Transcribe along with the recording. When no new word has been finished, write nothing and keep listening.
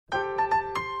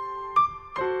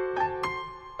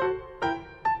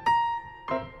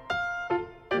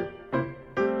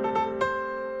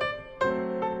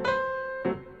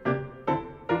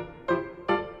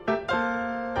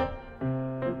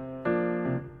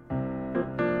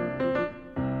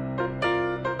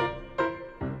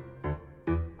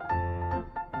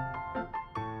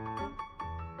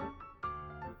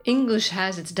English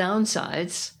has its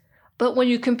downsides, but when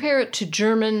you compare it to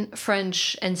German,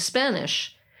 French, and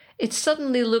Spanish, it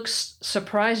suddenly looks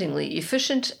surprisingly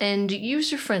efficient and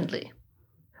user-friendly.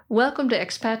 Welcome to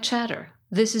Expat Chatter.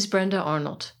 This is Brenda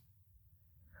Arnold.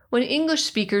 When English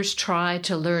speakers try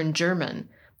to learn German,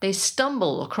 they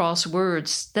stumble across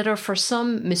words that are for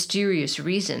some mysterious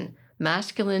reason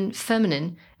masculine,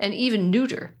 feminine, and even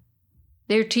neuter.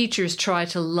 Their teachers try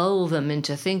to lull them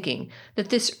into thinking that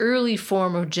this early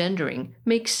form of gendering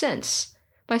makes sense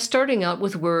by starting out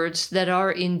with words that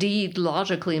are indeed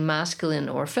logically masculine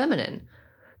or feminine.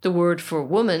 The word for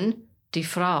woman, die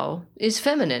Frau, is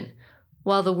feminine,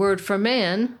 while the word for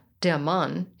man, der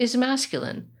Mann, is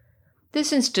masculine.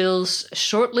 This instills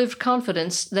short-lived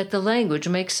confidence that the language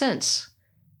makes sense.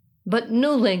 But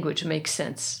no language makes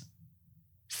sense.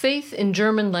 Faith in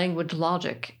German language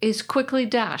logic is quickly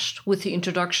dashed with the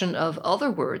introduction of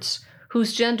other words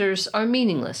whose genders are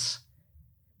meaningless.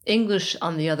 English,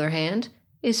 on the other hand,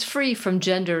 is free from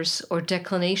genders or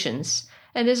declinations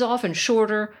and is often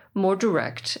shorter, more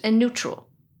direct, and neutral.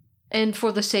 And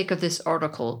for the sake of this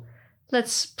article,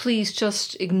 let's please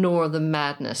just ignore the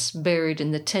madness buried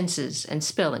in the tenses and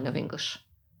spelling of English.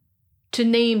 To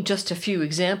name just a few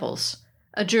examples,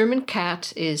 a German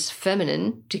cat is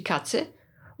feminine, die Katze,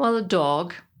 while a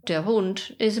dog, der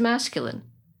Hund, is masculine.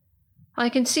 I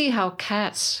can see how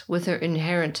cats, with their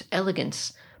inherent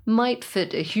elegance, might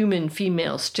fit a human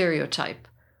female stereotype,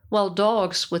 while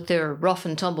dogs, with their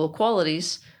rough-and-tumble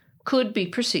qualities, could be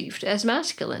perceived as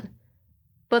masculine.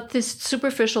 But this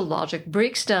superficial logic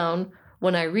breaks down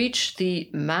when I reach the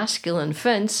masculine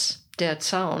fence, der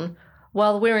Zaun,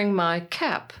 while wearing my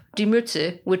cap, die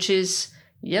Mütze, which is,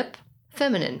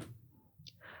 feminine.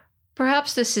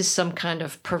 Perhaps this is some kind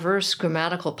of perverse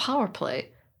grammatical power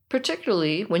play,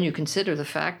 particularly when you consider the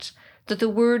fact that the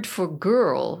word for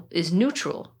girl is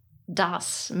neutral,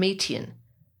 das Mädchen.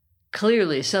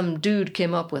 Clearly some dude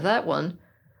came up with that one,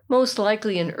 most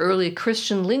likely an early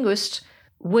Christian linguist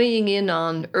weighing in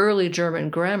on early German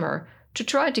grammar to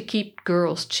try to keep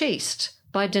girls chaste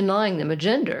by denying them a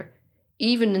gender,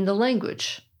 even in the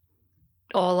language.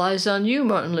 All eyes on you,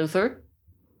 Martin Luther.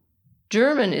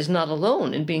 German is not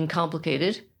alone in being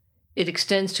complicated. It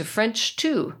extends to French,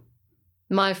 too.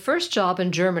 My first job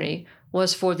in Germany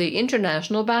was for the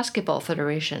International Basketball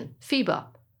Federation, FIBA.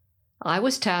 I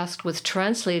was tasked with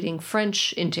translating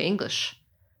French into English.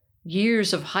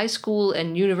 Years of high school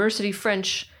and university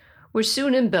French were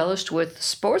soon embellished with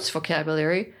sports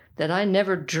vocabulary that I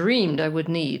never dreamed I would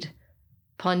need.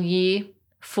 Panier,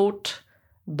 faute,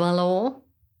 ballon,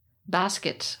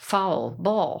 basket, foul,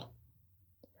 ball.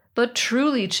 But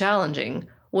truly challenging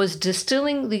was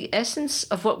distilling the essence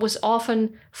of what was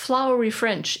often flowery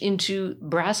French into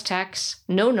brass tacks,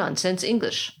 no-nonsense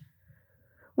English.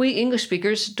 We English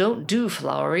speakers don't do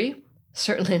flowery,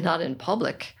 certainly not in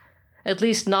public, at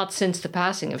least not since the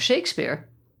passing of Shakespeare.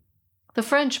 The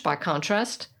French, by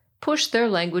contrast, pushed their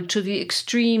language to the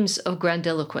extremes of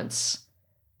grandiloquence.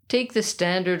 Take the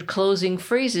standard closing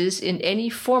phrases in any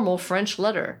formal French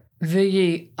letter.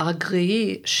 Veuillez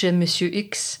agréer chez Monsieur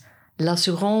X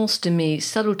l'assurance de mes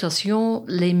salutations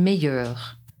les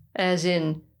meilleures. As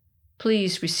in,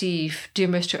 please receive, dear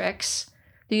Mr. X,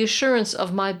 the assurance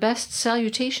of my best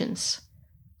salutations.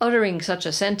 Uttering such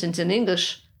a sentence in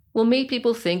English will make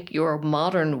people think you're a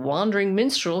modern wandering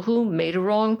minstrel who made a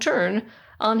wrong turn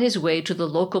on his way to the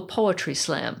local poetry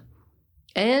slam.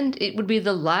 And it would be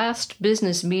the last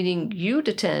business meeting you'd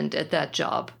attend at that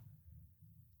job.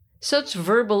 Such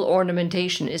verbal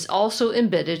ornamentation is also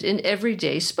embedded in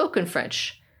everyday spoken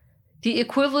French. The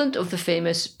equivalent of the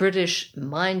famous British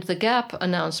 "Mind the Gap"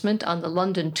 announcement on the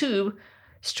London Tube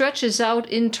stretches out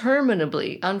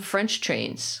interminably on French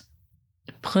trains.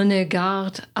 Prenez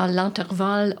garde à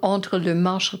l'intervalle entre le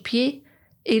marchepied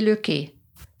et le quai.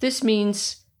 This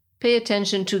means pay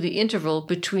attention to the interval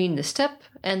between the step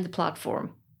and the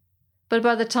platform. But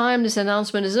by the time this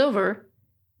announcement is over,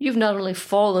 you've not only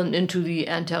fallen into the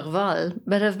intervalle,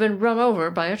 but have been run over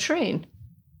by a train.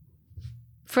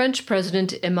 French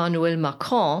President Emmanuel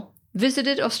Macron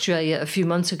visited Australia a few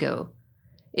months ago.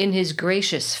 In his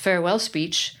gracious farewell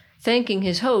speech, thanking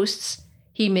his hosts,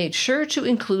 he made sure to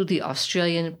include the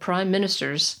Australian Prime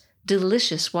Minister's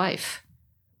delicious wife.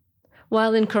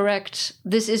 While incorrect,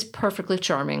 this is perfectly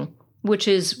charming, which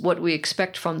is what we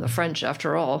expect from the French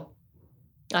after all.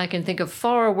 I can think of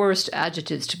far worse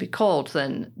adjectives to be called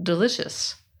than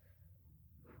delicious.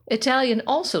 Italian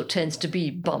also tends to be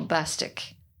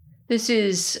bombastic. This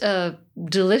is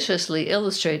deliciously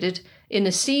illustrated in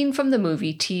a scene from the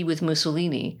movie Tea with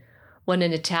Mussolini, when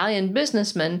an Italian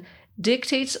businessman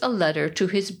dictates a letter to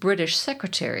his British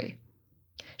secretary.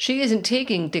 She isn't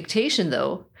taking dictation,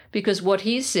 though, because what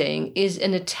he's saying is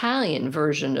an Italian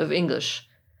version of English,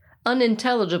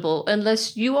 unintelligible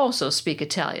unless you also speak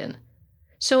Italian.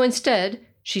 So instead,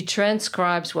 she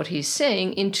transcribes what he's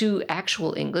saying into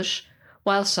actual English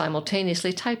while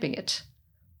simultaneously typing it.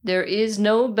 There is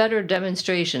no better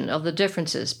demonstration of the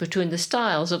differences between the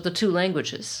styles of the two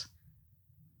languages.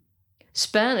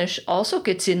 Spanish also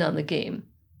gets in on the game.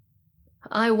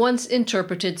 I once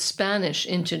interpreted Spanish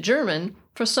into German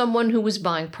for someone who was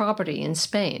buying property in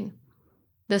Spain.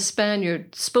 The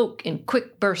Spaniard spoke in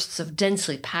quick bursts of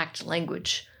densely packed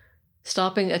language,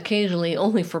 stopping occasionally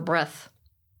only for breath.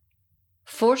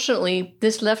 Fortunately,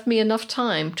 this left me enough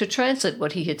time to translate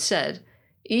what he had said,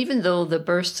 even though the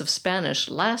bursts of Spanish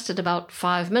lasted about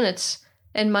 5 minutes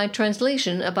and my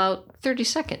translation about 30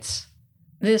 seconds.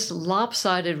 This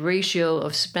lopsided ratio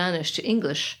of Spanish to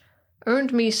English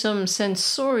earned me some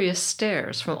censorious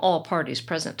stares from all parties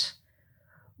present.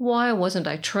 Why wasn't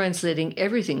I translating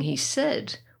everything he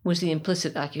said, was the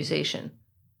implicit accusation.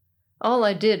 All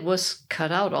I did was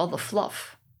cut out all the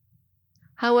fluff.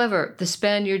 However, the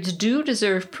Spaniards do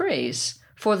deserve praise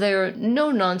for their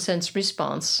no-nonsense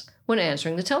response when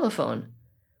answering the telephone.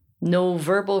 No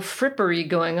verbal frippery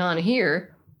going on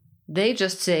here. They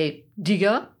just say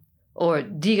diga or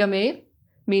dígame,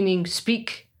 meaning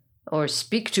speak or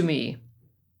speak to me.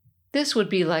 This would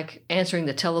be like answering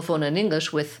the telephone in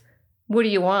English with, "What do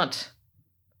you want?"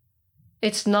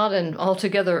 It's not an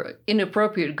altogether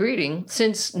inappropriate greeting,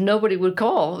 since nobody would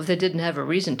call if they didn't have a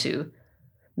reason to.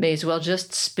 May as well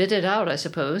just spit it out, I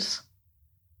suppose.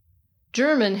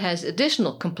 German has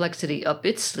additional complexity up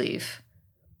its sleeve.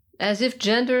 As if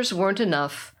genders weren't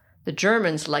enough, the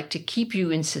Germans like to keep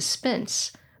you in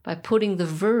suspense by putting the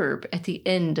verb at the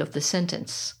end of the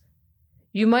sentence.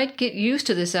 You might get used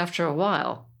to this after a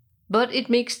while, but it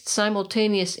makes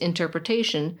simultaneous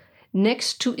interpretation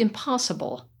next to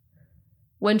impossible.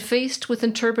 When faced with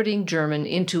interpreting German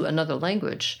into another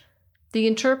language, the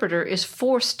interpreter is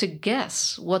forced to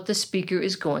guess what the speaker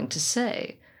is going to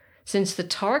say, since the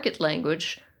target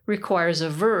language requires a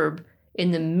verb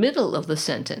in the middle of the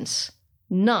sentence,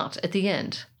 not at the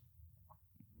end.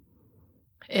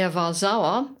 War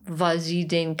sauer, weil sie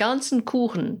den ganzen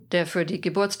Kuchen, der für die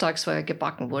Geburtstagsfeier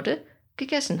gebacken wurde,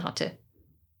 gegessen hatte.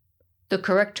 The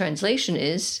correct translation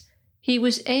is, he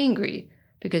was angry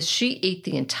because she ate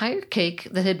the entire cake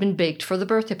that had been baked for the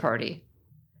birthday party.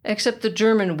 Except the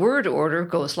German word order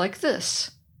goes like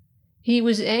this. He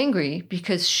was angry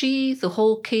because she, the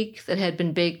whole cake that had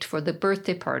been baked for the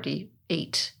birthday party,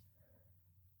 ate.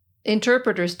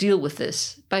 Interpreters deal with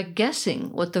this by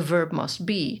guessing what the verb must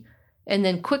be, and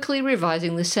then quickly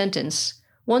revising the sentence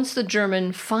once the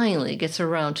German finally gets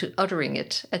around to uttering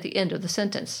it at the end of the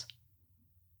sentence.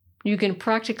 You can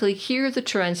practically hear the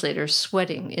translator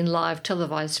sweating in live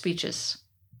televised speeches.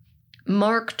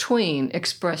 Mark Twain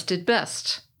expressed it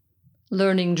best.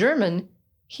 Learning German,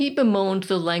 he bemoaned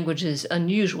the language's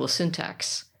unusual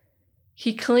syntax.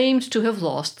 He claimed to have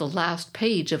lost the last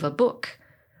page of a book,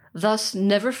 thus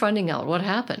never finding out what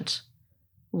happened.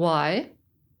 Why?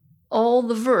 All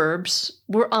the verbs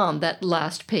were on that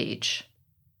last page.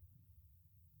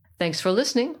 Thanks for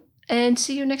listening, and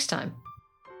see you next time.